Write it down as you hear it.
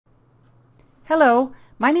Hello,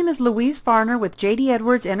 my name is Louise Farner with J.D.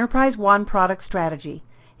 Edwards EnterpriseOne Product Strategy.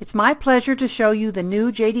 It's my pleasure to show you the new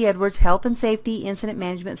J.D. Edwards Health and Safety Incident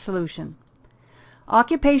Management Solution.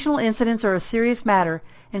 Occupational incidents are a serious matter,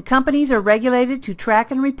 and companies are regulated to track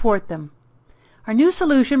and report them. Our new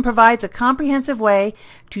solution provides a comprehensive way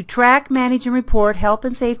to track, manage, and report health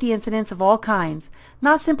and safety incidents of all kinds,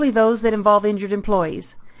 not simply those that involve injured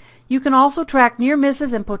employees. You can also track near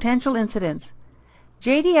misses and potential incidents.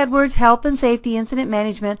 J.D. Edwards Health and Safety Incident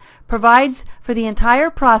Management provides for the entire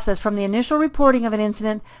process from the initial reporting of an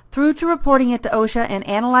incident through to reporting it to OSHA and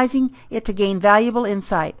analyzing it to gain valuable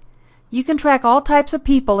insight. You can track all types of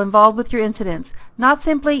people involved with your incidents, not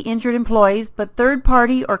simply injured employees, but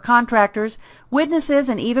third-party or contractors, witnesses,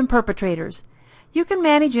 and even perpetrators. You can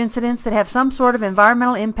manage incidents that have some sort of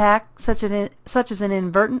environmental impact, such as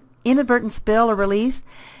an inadvertent spill or release,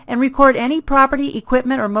 and record any property,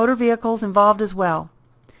 equipment, or motor vehicles involved as well.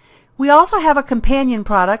 We also have a companion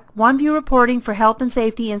product, OneView Reporting for Health and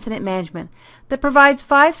Safety Incident Management, that provides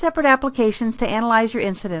 5 separate applications to analyze your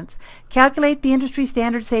incidents, calculate the industry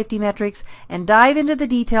standard safety metrics, and dive into the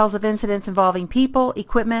details of incidents involving people,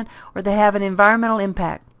 equipment, or that have an environmental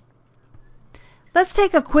impact. Let's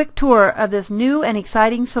take a quick tour of this new and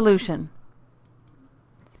exciting solution.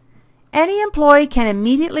 Any employee can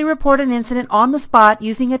immediately report an incident on the spot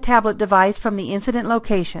using a tablet device from the incident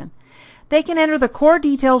location. They can enter the core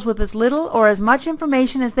details with as little or as much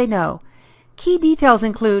information as they know. Key details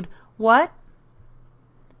include what,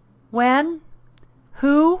 when,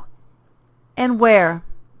 who, and where.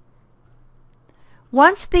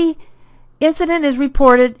 Once the incident is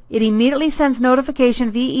reported, it immediately sends notification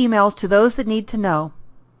via emails to those that need to know.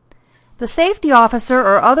 The safety officer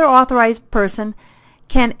or other authorized person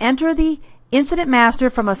can enter the incident master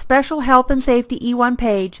from a special health and safety E1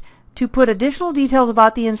 page to put additional details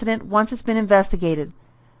about the incident once it's been investigated.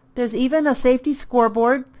 There's even a safety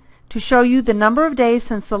scoreboard to show you the number of days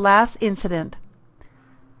since the last incident.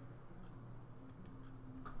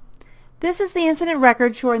 This is the incident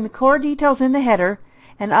record showing the core details in the header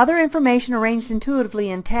and other information arranged intuitively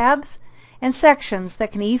in tabs and sections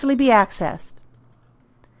that can easily be accessed.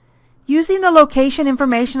 Using the location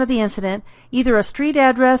information of the incident, either a street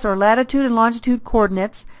address or latitude and longitude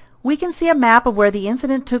coordinates, we can see a map of where the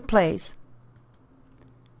incident took place.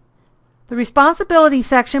 The responsibility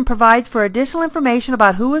section provides for additional information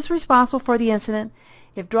about who was responsible for the incident,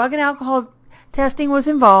 if drug and alcohol testing was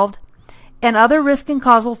involved, and other risk and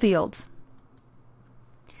causal fields.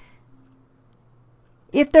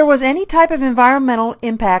 If there was any type of environmental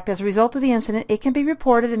impact as a result of the incident, it can be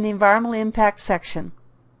reported in the environmental impact section.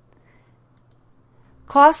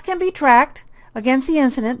 Costs can be tracked against the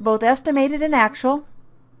incident, both estimated and actual,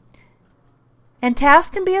 and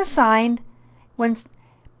tasks can be assigned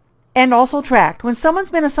and also tracked. When someone's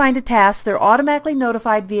been assigned a task, they're automatically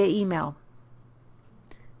notified via email.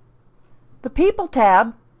 The People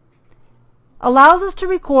tab allows us to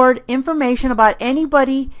record information about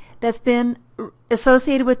anybody that's been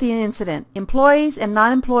associated with the incident, employees and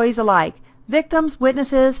non-employees alike, victims,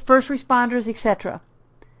 witnesses, first responders, etc.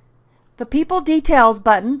 The People Details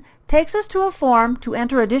button takes us to a form to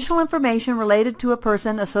enter additional information related to a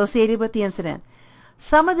person associated with the incident.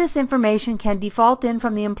 Some of this information can default in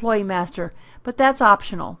from the employee master, but that's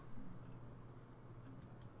optional.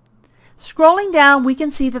 Scrolling down, we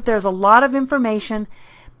can see that there's a lot of information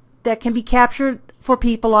that can be captured for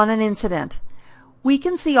people on an incident. We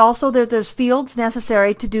can see also that there's fields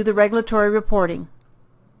necessary to do the regulatory reporting.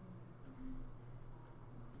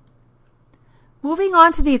 Moving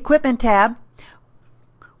on to the Equipment tab,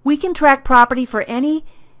 we can track property for any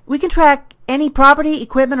property,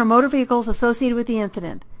 equipment, or motor vehicles associated with the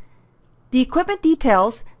incident. The Equipment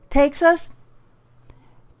Details takes us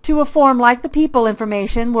to a form like the People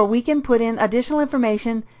information where we can put in additional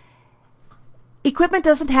information. Equipment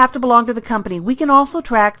doesn't have to belong to the company. We can also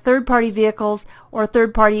track third-party vehicles or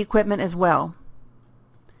third-party equipment as well.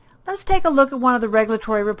 Let's take a look at one of the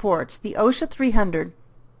regulatory reports, the OSHA 300.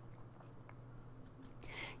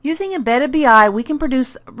 Using Embedded BI, we can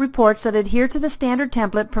produce reports that adhere to the standard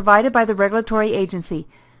template provided by the regulatory agency.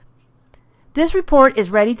 This report is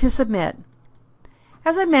ready to submit.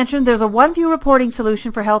 As I mentioned, there's a OneView reporting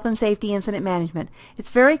solution for health and safety incident management. It's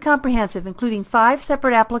very comprehensive, including 5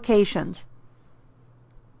 separate applications.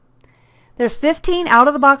 There's 15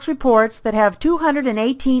 out-of-the-box reports that have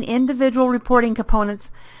 218 individual reporting components,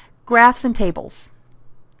 graphs, and tables.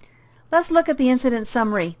 Let's look at the incident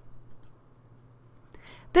summary.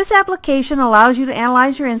 This application allows you to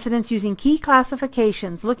analyze your incidents using key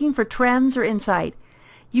classifications, looking for trends or insight.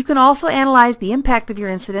 You can also analyze the impact of your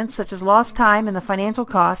incidents, such as lost time and the financial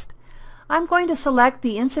cost, I'm going to select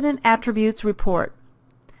the Incident Attributes report.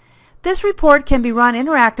 This report can be run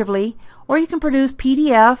interactively, or you can produce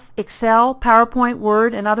PDF, Excel, PowerPoint,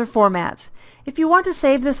 Word, and other formats. If you want to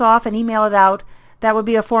save this off and email it out, that would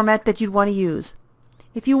be a format that you'd want to use.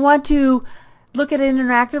 If you want to look at it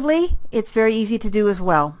interactively, it's very easy to do as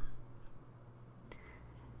well.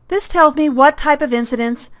 This tells me what type of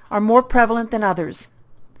incidents are more prevalent than others.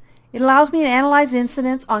 It allows me to analyze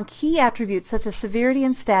incidents on key attributes such as severity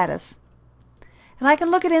and status. And I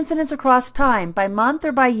can look at incidents across time, by month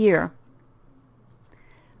or by year.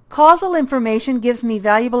 Causal information gives me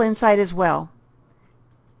valuable insight as well.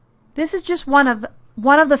 This is just one of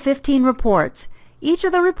the 15 reports. Each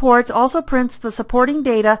of the reports also prints the supporting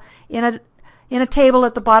data in a table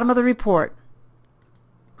at the bottom of the report.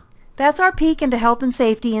 That's our peek into health and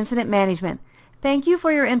safety incident management. Thank you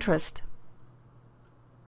for your interest.